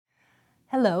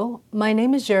Hello, my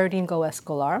name is Geraldine Goh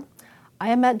Escolar. I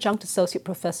am Adjunct Associate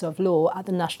Professor of Law at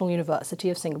the National University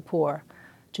of Singapore.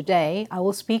 Today, I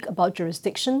will speak about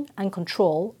jurisdiction and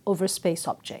control over space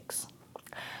objects.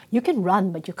 You can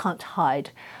run, but you can't hide.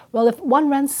 Well, if one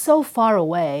ran so far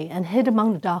away and hid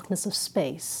among the darkness of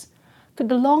space, could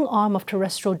the long arm of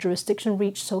terrestrial jurisdiction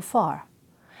reach so far?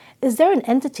 Is there an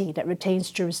entity that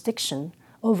retains jurisdiction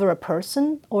over a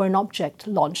person or an object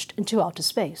launched into outer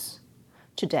space?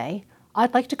 Today,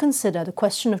 I'd like to consider the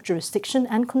question of jurisdiction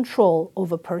and control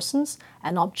over persons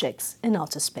and objects in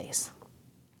outer space.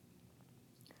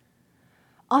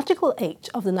 Article 8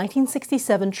 of the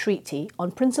 1967 Treaty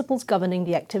on Principles Governing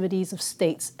the Activities of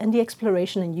States and the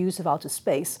Exploration and Use of Outer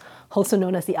Space, also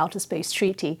known as the Outer Space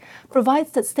Treaty,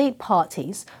 provides that state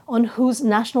parties on whose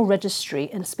national registry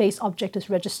a space object is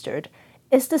registered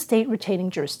is the state retaining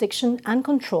jurisdiction and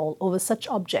control over such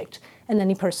object and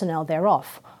any personnel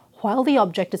thereof, while the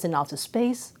object is in outer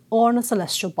space or in a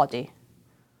celestial body.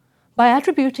 By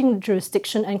attributing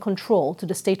jurisdiction and control to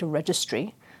the state of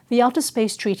registry, the Outer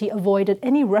Space Treaty avoided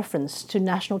any reference to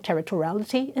national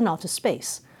territoriality in outer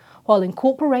space, while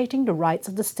incorporating the rights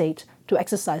of the state to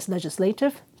exercise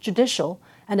legislative, judicial,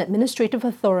 and administrative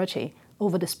authority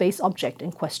over the space object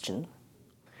in question.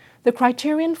 The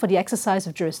criterion for the exercise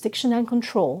of jurisdiction and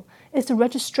control is the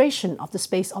registration of the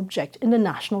space object in the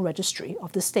National Registry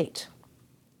of the state.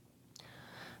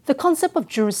 The concept of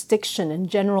jurisdiction in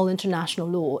general international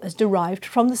law is derived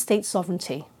from the state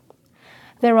sovereignty.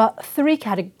 There are three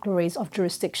categories of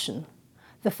jurisdiction.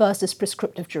 The first is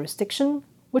prescriptive jurisdiction,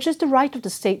 which is the right of the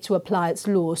state to apply its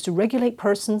laws to regulate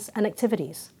persons and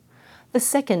activities. The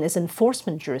second is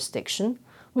enforcement jurisdiction,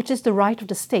 which is the right of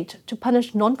the state to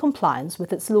punish non-compliance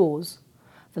with its laws.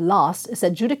 The last is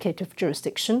adjudicative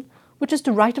jurisdiction, which is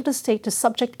the right of the state to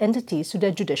subject entities to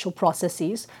their judicial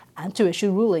processes and to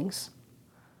issue rulings.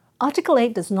 Article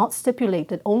 8 does not stipulate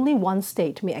that only one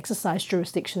state may exercise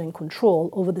jurisdiction and control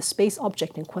over the space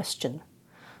object in question.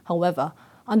 However,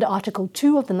 under Article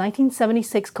 2 of the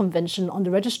 1976 Convention on the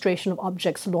Registration of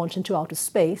Objects Launched into Outer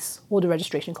Space, or the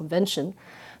Registration Convention,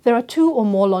 there are two or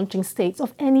more launching states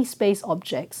of any space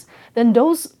objects, then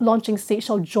those launching states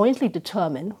shall jointly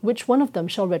determine which one of them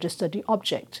shall register the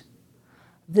object.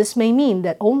 This may mean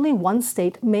that only one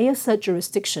state may assert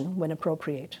jurisdiction when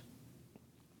appropriate.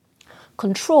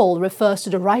 Control refers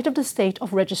to the right of the state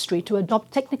of registry to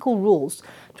adopt technical rules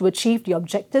to achieve the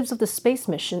objectives of the space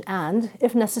mission and,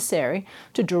 if necessary,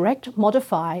 to direct,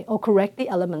 modify, or correct the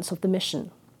elements of the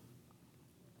mission.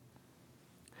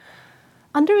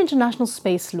 Under international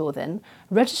space law, then,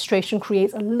 registration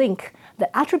creates a link that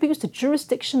attributes the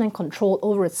jurisdiction and control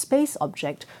over its space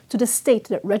object to the state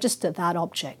that registered that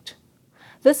object.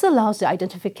 This allows the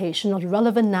identification of the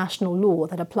relevant national law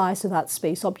that applies to that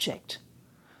space object.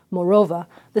 Moreover,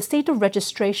 the state of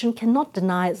registration cannot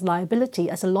deny its liability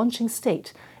as a launching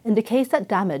state in the case that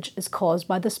damage is caused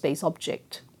by the space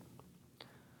object.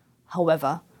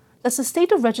 However, does the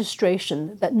state of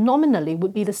registration that nominally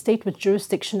would be the state with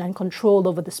jurisdiction and control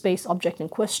over the space object in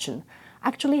question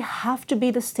actually have to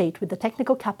be the state with the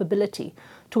technical capability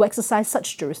to exercise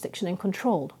such jurisdiction and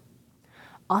control?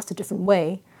 Asked a different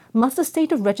way, must the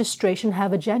state of registration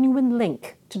have a genuine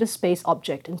link to the space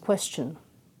object in question?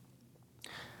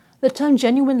 The term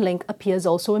genuine link appears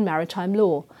also in maritime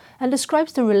law and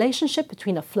describes the relationship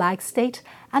between a flag state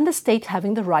and the state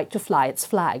having the right to fly its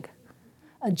flag.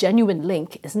 A genuine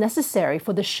link is necessary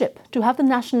for the ship to have the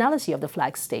nationality of the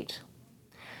flag state.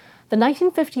 The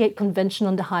 1958 Convention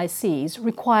on the High Seas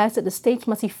requires that the state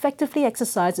must effectively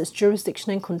exercise its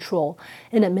jurisdiction and control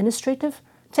in administrative,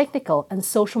 technical, and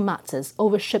social matters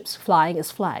over ships flying its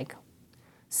flag.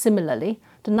 Similarly,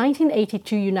 the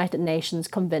 1982 United Nations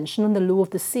Convention on the Law of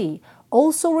the Sea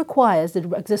also requires the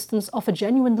existence of a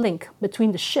genuine link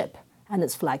between the ship and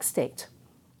its flag state.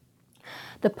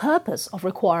 The purpose of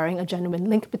requiring a genuine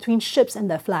link between ships and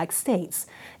their flag states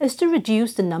is to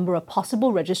reduce the number of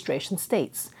possible registration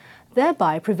states,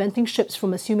 thereby preventing ships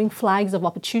from assuming flags of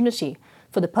opportunity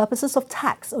for the purposes of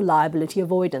tax or liability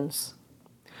avoidance.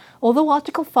 Although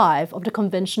Article 5 of the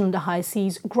Convention on the High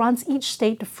Seas grants each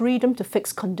state the freedom to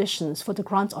fix conditions for the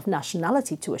grant of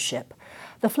nationality to a ship,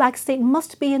 the flag state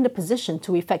must be in the position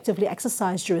to effectively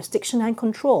exercise jurisdiction and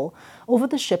control over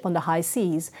the ship on the high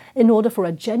seas in order for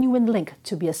a genuine link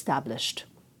to be established.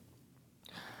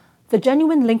 The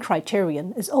genuine link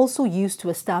criterion is also used to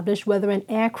establish whether an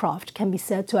aircraft can be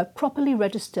said to have properly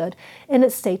registered in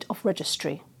its state of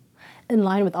registry. in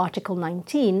line with Article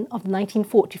 19 of the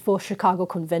 1944 Chicago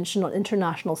Convention on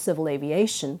International Civil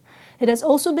Aviation, it has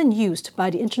also been used by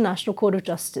the International Court of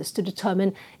Justice to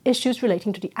determine issues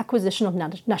relating to the acquisition of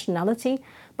nationality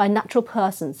by natural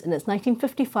persons in its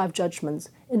 1955 judgments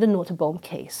in the Nottebohm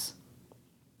case.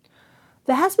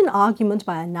 There has been argument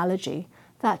by analogy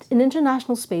that in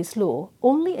international space law,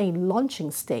 only a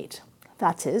launching state,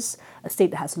 that is, a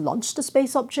state that has launched a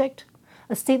space object,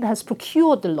 a state that has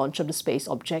procured the launch of the space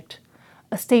object,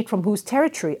 a state from whose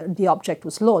territory the object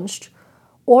was launched,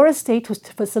 or a state whose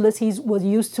facilities were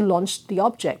used to launch the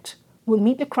object, will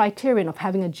meet the criterion of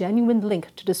having a genuine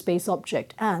link to the space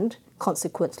object and,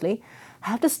 consequently,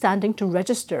 have the standing to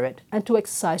register it and to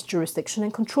exercise jurisdiction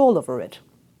and control over it.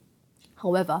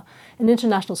 However, in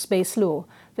international space law,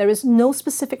 there is no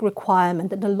specific requirement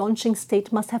that the launching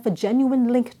state must have a genuine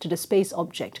link to the space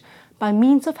object by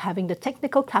means of having the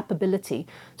technical capability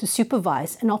to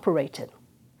supervise and operate it.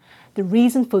 The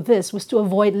reason for this was to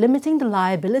avoid limiting the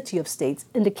liability of states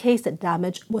in the case that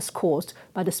damage was caused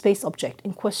by the space object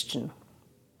in question.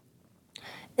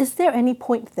 Is there any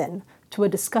point, then, to a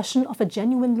discussion of a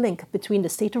genuine link between the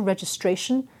state of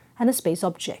registration and a space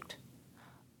object?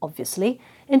 Obviously,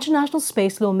 international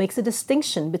space law makes a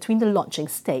distinction between the launching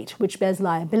state, which bears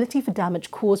liability for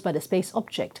damage caused by the space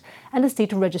object, and the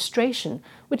state of registration,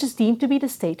 which is deemed to be the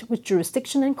state with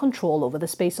jurisdiction and control over the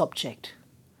space object.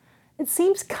 It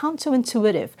seems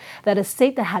counterintuitive that a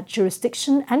state that had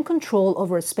jurisdiction and control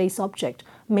over a space object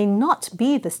may not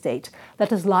be the state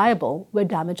that is liable where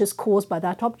damage is caused by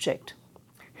that object.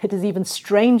 It is even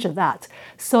stranger that,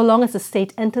 so long as the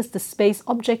state enters the space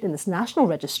object in its national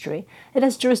registry, it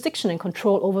has jurisdiction and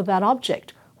control over that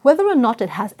object, whether or not it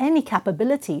has any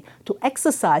capability to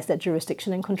exercise that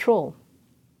jurisdiction and control.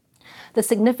 The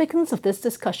significance of this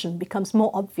discussion becomes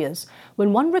more obvious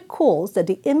when one recalls that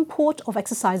the import of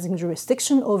exercising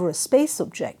jurisdiction over a space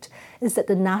object is that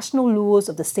the national laws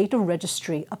of the state of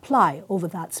registry apply over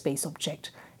that space object,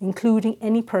 including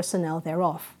any personnel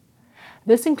thereof.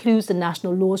 This includes the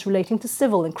national laws relating to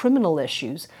civil and criminal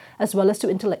issues, as well as to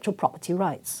intellectual property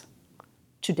rights.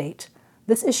 To date,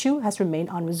 this issue has remained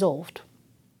unresolved.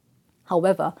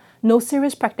 However, no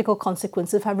serious practical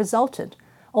consequences have resulted,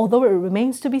 although it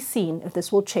remains to be seen if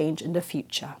this will change in the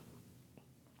future.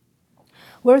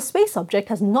 Where a space object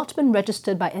has not been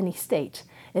registered by any state,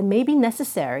 it may be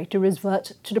necessary to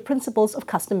revert to the principles of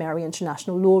customary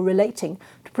international law relating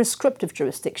to prescriptive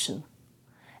jurisdiction.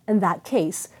 In that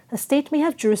case, a state may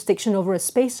have jurisdiction over a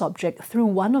space object through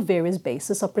one of various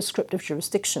bases of prescriptive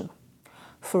jurisdiction.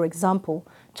 For example,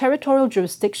 territorial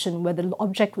jurisdiction where the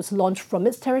object was launched from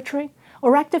its territory,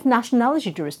 or active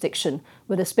nationality jurisdiction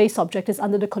where the space object is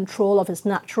under the control of its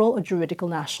natural or juridical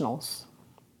nationals.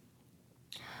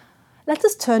 Let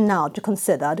us turn now to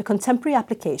consider the contemporary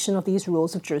application of these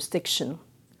rules of jurisdiction.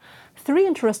 3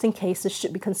 interesting cases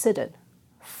should be considered.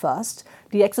 First,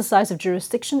 the exercise of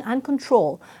jurisdiction and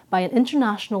control by an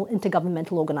international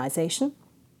intergovernmental organization.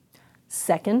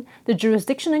 Second, the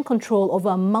jurisdiction and control over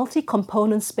a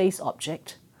multi-component space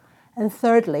object. And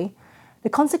thirdly, the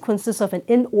consequences of an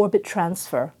in-orbit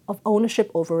transfer of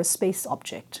ownership over a space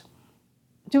object.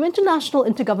 Do international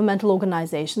intergovernmental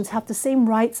organizations have the same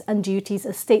rights and duties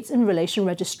as states in relation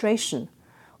registration,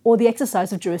 or the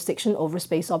exercise of jurisdiction over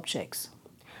space objects?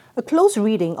 A close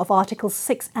reading of Articles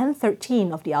 6 and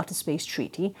 13 of the Outer Space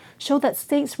Treaty show that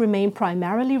states remain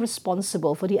primarily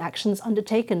responsible for the actions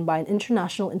undertaken by an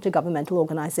international intergovernmental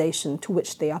organization to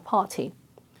which they are party.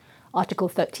 Article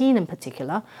 13 in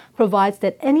particular provides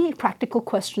that any practical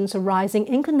questions arising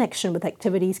in connection with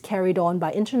activities carried on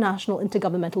by international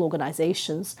intergovernmental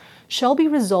organizations shall be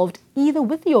resolved either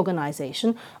with the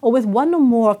organization or with one or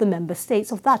more of the member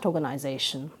states of that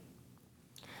organization.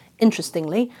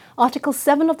 Interestingly, Article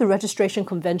 7 of the Registration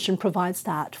Convention provides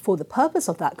that, for the purpose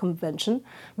of that convention,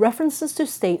 references to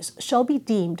states shall be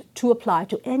deemed to apply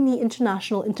to any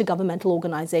international intergovernmental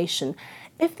organization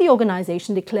if the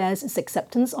organization declares its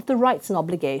acceptance of the rights and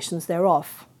obligations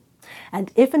thereof,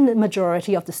 and if a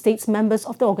majority of the states members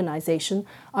of the organization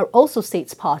are also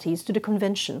states parties to the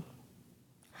convention.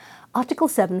 Article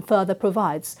 7 further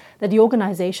provides that the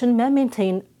organization may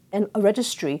maintain a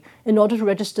registry in order to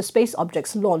register space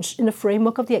objects launched in the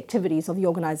framework of the activities of the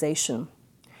organization.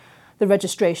 The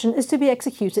registration is to be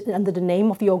executed under the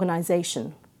name of the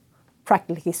organization.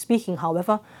 Practically speaking,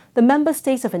 however, the member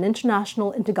states of an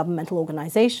international intergovernmental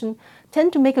organization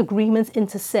tend to make agreements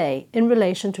inter se in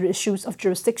relation to the issues of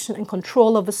jurisdiction and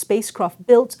control of a spacecraft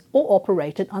built or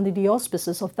operated under the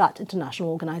auspices of that international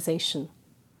organization.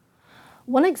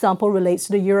 One example relates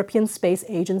to the European Space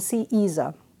Agency,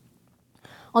 ESA.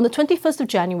 On the 21st of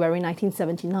January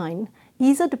 1979,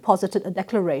 ESA deposited a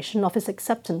declaration of its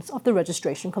acceptance of the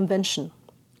Registration Convention.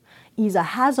 ESA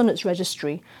has on its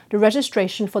registry the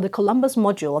registration for the Columbus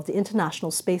module of the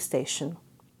International Space Station.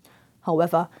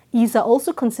 However, ESA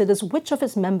also considers which of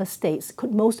its member states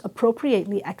could most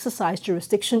appropriately exercise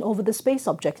jurisdiction over the space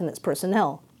object and its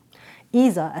personnel.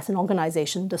 ESA, as an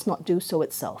organization, does not do so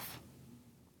itself.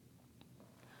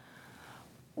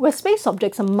 Where space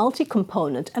objects are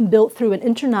multi-component and built through an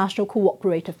international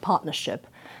cooperative partnership,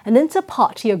 an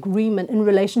inter-party agreement in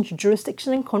relation to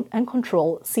jurisdiction and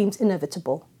control seems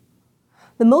inevitable.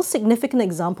 The most significant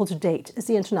example to date is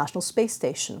the International Space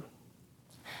Station.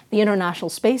 The International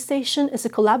Space Station is a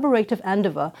collaborative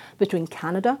endeavor between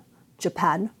Canada,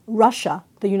 Japan, Russia,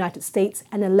 the United States,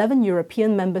 and 11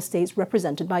 European member states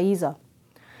represented by ESA.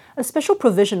 A special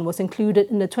provision was included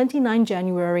in the 29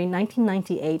 January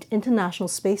 1998 International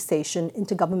Space Station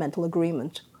Intergovernmental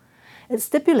Agreement. It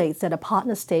stipulates that a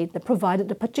partner state that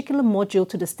provided a particular module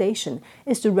to the station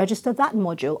is to register that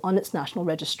module on its national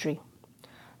registry.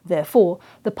 Therefore,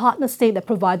 the partner state that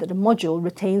provided the module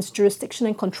retains jurisdiction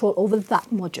and control over that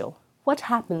module. What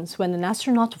happens when an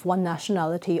astronaut of one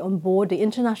nationality on board the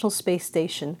International Space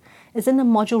Station is in a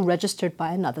module registered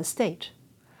by another state?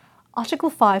 Article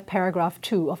 5, Paragraph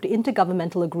 2 of the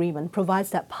Intergovernmental Agreement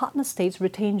provides that partner states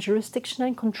retain jurisdiction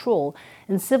and control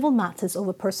in civil matters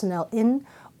over personnel in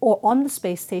or on the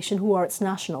space station who are its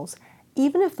nationals,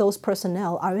 even if those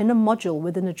personnel are in a module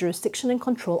within the jurisdiction and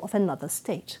control of another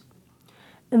state.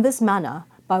 In this manner,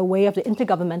 by way of the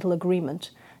Intergovernmental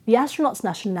Agreement, the astronaut's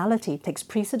nationality takes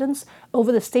precedence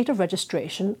over the state of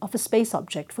registration of a space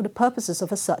object for the purposes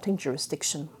of asserting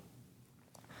jurisdiction.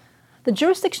 The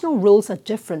jurisdictional rules are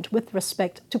different with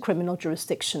respect to criminal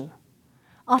jurisdiction.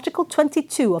 Article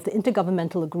 22 of the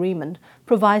Intergovernmental Agreement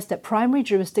provides that primary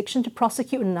jurisdiction to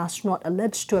prosecute an astronaut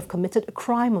alleged to have committed a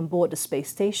crime on board the space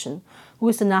station, who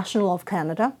is a national of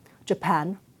Canada,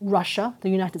 Japan, Russia, the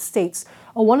United States,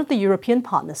 or one of the European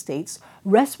partner states,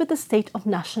 rests with the state of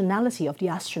nationality of the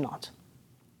astronaut.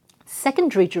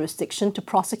 Secondary jurisdiction to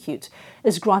prosecute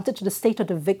is granted to the state of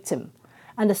the victim,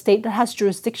 and the state that has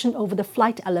jurisdiction over the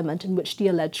flight element in which the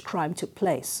alleged crime took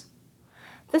place.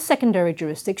 This secondary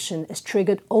jurisdiction is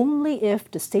triggered only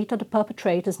if the state of the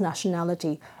perpetrator's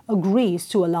nationality agrees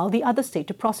to allow the other state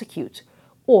to prosecute,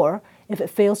 or if it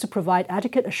fails to provide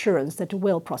adequate assurance that it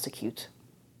will prosecute.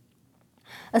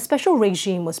 A special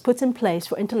regime was put in place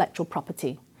for intellectual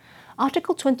property.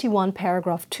 Article 21,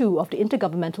 Paragraph 2 of the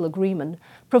Intergovernmental Agreement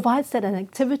provides that an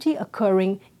activity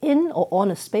occurring in or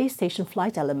on a space station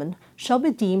flight element shall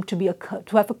be deemed to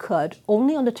have occurred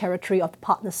only on the territory of the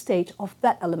partner state of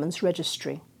that element's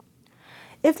registry.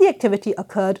 If the activity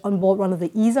occurred on board one of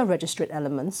the ESA-registered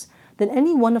elements, then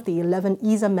any one of the 11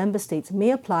 ESA member states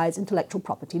may apply its intellectual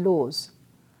property laws.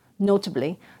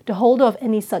 Notably, the holder of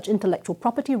any such intellectual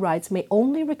property rights may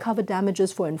only recover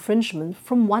damages for infringement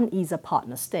from one ESA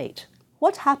partner state.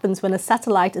 What happens when a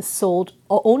satellite is sold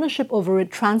or ownership over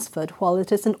it transferred while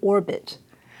it is in orbit?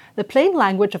 The plain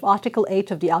language of Article 8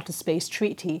 of the Outer Space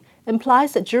Treaty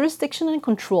implies that jurisdiction and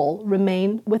control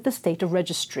remain with the state of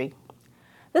registry.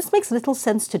 This makes little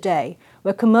sense today,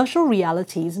 where commercial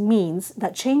realities means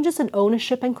that changes in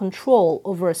ownership and control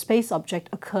over a space object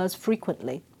occurs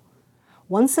frequently.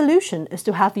 One solution is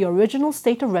to have the original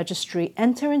state of registry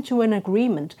enter into an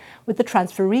agreement with the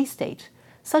transferee state,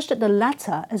 such that the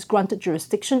latter is granted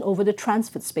jurisdiction over the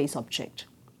transferred space object.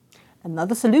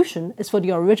 Another solution is for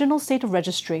the original state of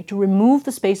registry to remove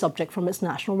the space object from its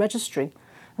national registry,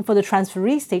 and for the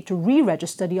transferee state to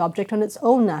re-register the object on its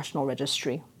own national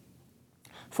registry.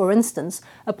 For instance,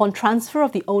 upon transfer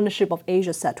of the ownership of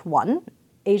AsiaSat-1,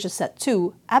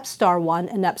 AsiaSat-2,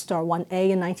 APSTAR-1, and APSTAR-1A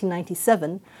in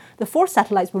 1997, the 4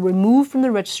 satellites were removed from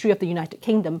the registry of the United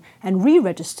Kingdom and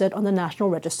re-registered on the National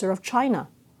Register of China.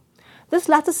 This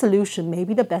latter solution may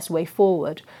be the best way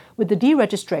forward, with the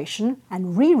deregistration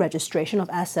and re-registration of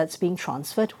assets being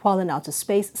transferred while in outer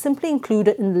space simply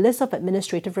included in the list of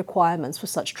administrative requirements for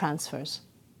such transfers.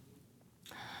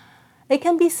 It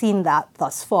can be seen that,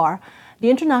 thus far, the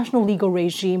international legal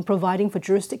regime providing for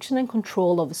jurisdiction and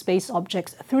control over space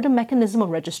objects through the mechanism of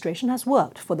registration has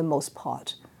worked for the most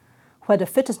part. Where the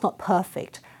fit is not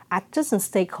perfect, actors and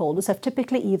stakeholders have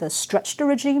typically either stretched the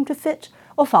regime to fit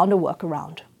or found a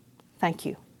workaround. Thank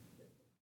you.